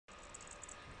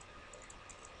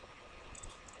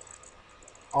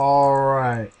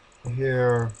Alright,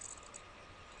 here.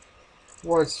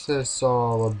 What's this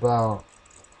all about?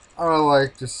 I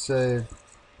like to save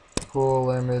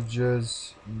cool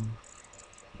images,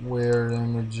 weird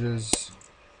images,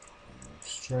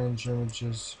 strange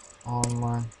images on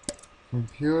my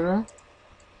computer.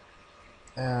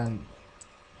 And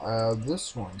I have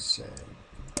this one saved.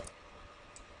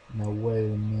 Now wait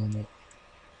a minute.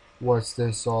 What's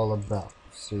this all about?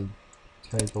 See,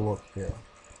 take a look here.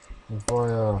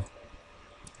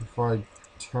 If I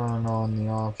turn on the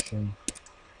option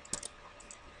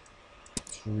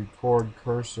to record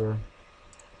cursor,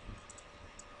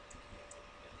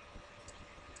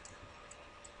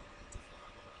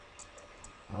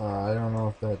 I don't know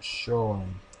if that's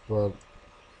showing, but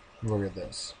look at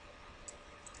this.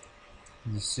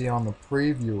 You see on the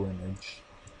preview image,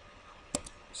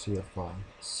 see if I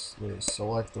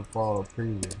select the follow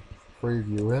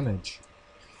preview image,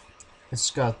 it's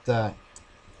got that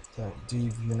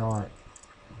DeviantArt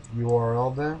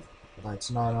URL there.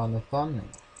 That's not on the thumbnail.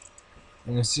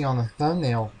 And you see on the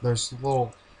thumbnail, there's a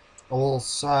little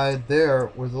side there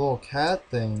with a little cat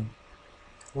thing.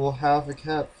 Will have a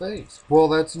cat face. Well,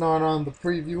 that's not on the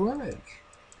preview image.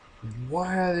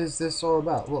 What is this all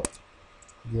about? Look,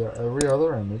 yeah, every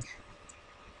other image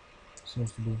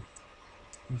seems to be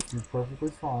perfectly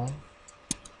fine.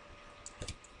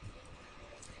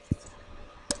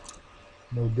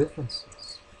 No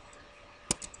differences.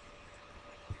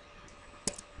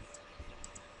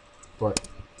 But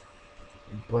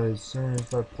as soon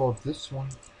as I pull up this one,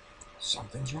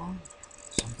 something's wrong.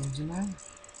 Something's the matter.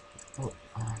 Oh,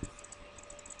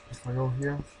 if I go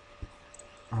here,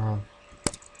 uh,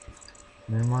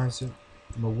 minimize it,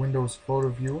 the Windows photo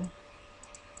viewer,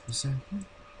 the same thing.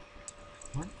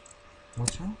 What?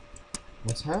 What's wrong?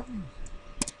 What's happening?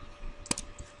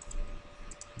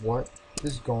 What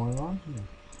is going on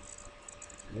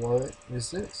here? What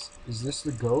is this? Is this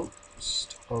the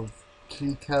ghost of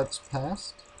Kitty Cat's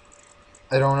past?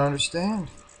 I don't understand.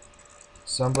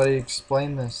 Somebody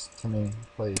explain this to me,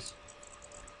 please.